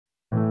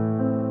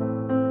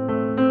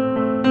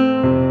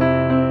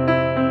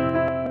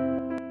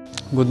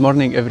Good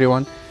morning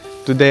everyone.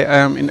 Today I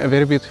am in a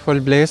very beautiful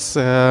place.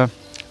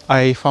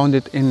 I found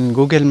it in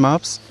Google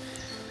Maps.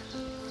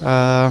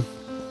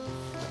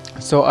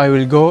 So I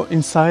will go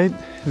inside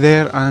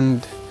there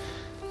and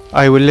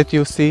I will let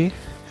you see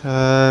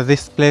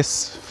this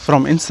place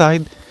from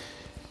inside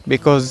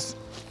because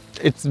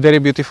it's very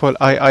beautiful.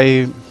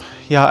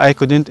 I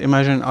couldn't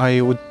imagine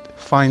I would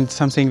find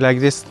something like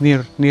this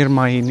near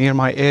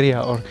my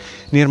area or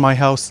near my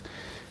house.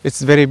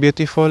 It's very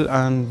beautiful,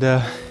 and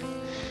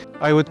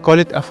I would call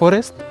it a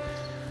forest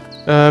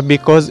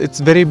because it's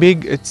very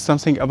big. It's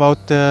something about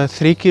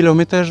 3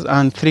 kilometers,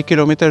 and 3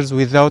 kilometers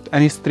without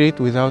any street,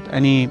 without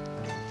any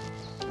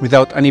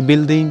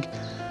building,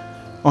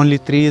 only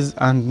trees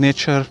and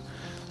nature.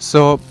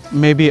 So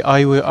maybe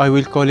I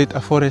will call it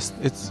a forest.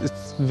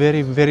 It's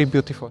very, very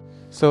beautiful.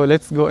 So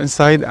let's go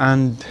inside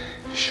and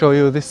show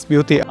you this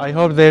beauty. I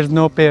hope there's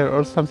no bear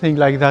or something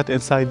like that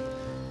inside.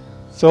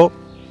 So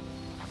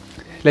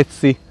let's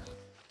see.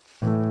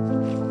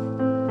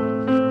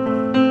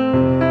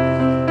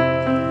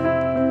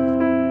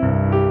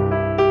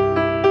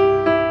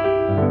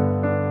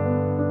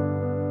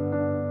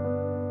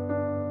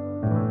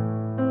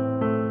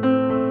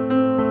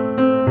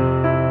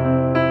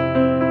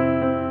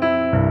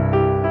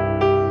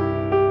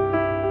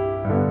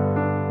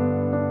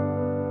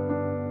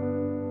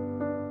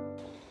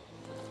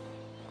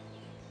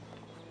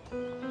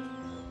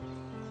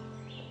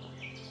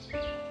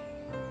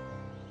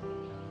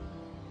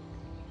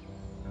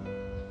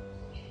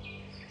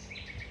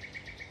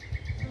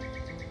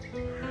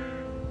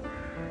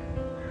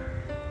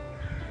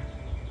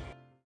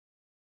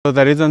 So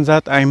the reason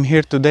that I'm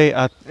here today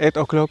at 8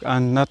 o'clock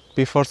and not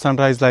before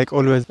sunrise like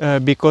always,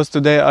 because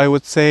today I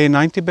would say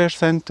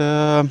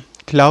 90%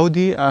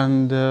 cloudy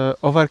and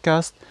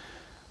overcast,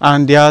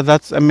 and yeah,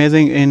 that's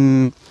amazing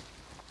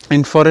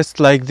in forests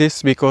like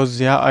this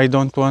because yeah, I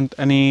don't want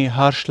any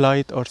harsh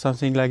light or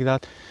something like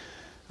that,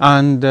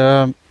 and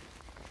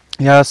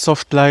yeah,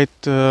 soft light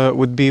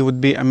would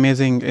be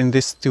amazing in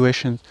this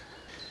situation.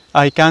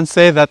 I can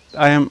say that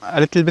I am a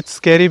little bit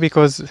scary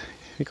because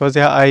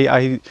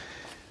yeah,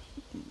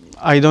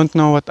 I don't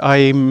know what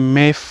I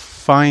may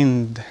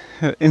find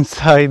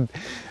inside,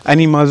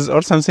 animals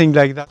or something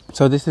like that.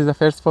 So this is the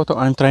first photo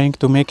I'm trying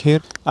to make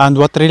here, and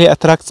what really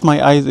attracts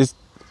my eyes is,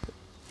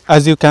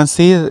 as you can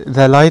see,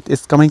 the light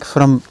is coming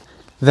from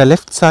the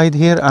left side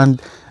here and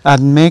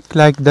make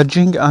like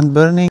dodging and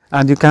burning,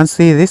 and you can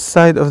see this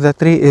side of the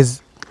tree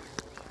is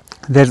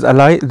there's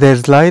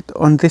light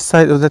on this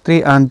side of the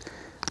tree, and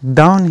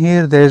down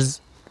here there's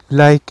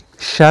like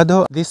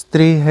shadow. This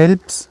tree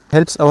helps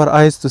our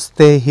eyes to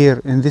stay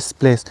here in this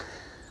place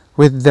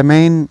with the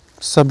main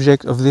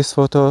subject of this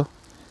photo,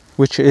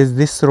 which is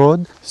this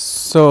road.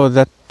 So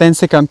the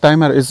 10-second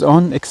timer is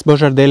on,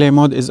 exposure delay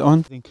mode is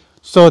on.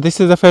 So this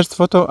is the first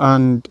photo,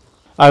 and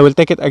I will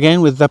take it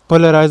again with the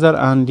polarizer,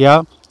 and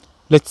yeah,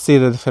 let's see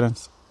the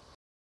difference.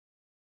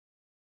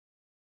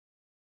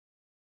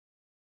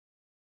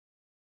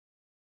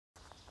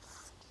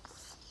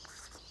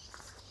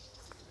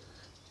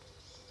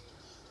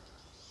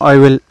 I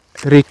will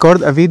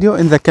record a video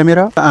in the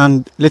camera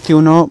and let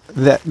you know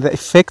the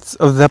effects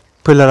of the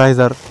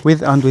polarizer,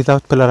 with and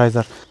without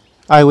polarizer.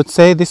 I would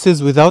say this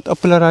is without a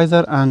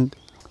polarizer and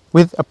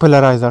with a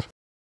polarizer.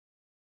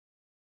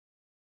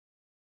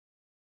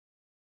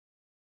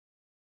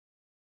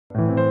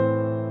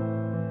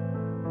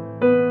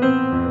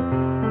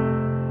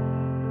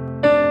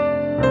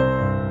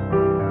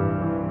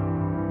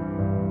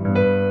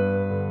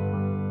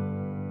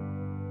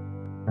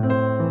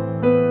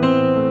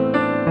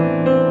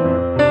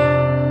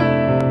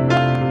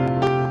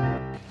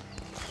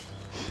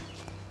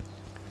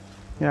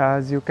 Yeah,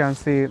 as you can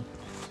see,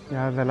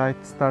 yeah, the light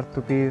start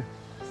to be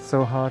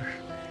so harsh,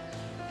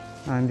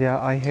 and yeah,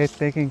 I hate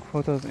taking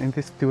photos in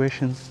these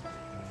situations.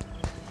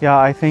 Yeah,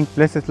 I think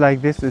places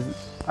like this is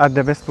at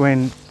the best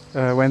when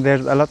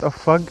there's a lot of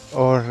fog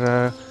or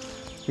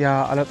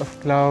yeah, a lot of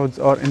clouds,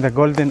 or in the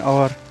golden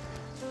hour.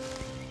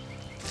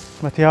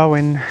 But yeah,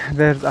 when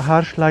there's a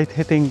harsh light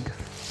hitting,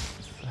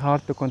 it's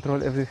hard to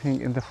control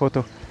everything in the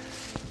photo.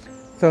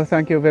 So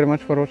thank you very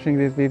much for watching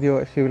this video.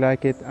 If you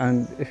like it,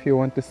 and if you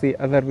want to see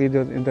other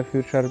videos in the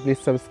future, please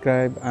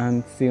subscribe,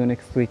 and see you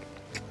next week.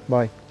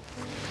 Bye.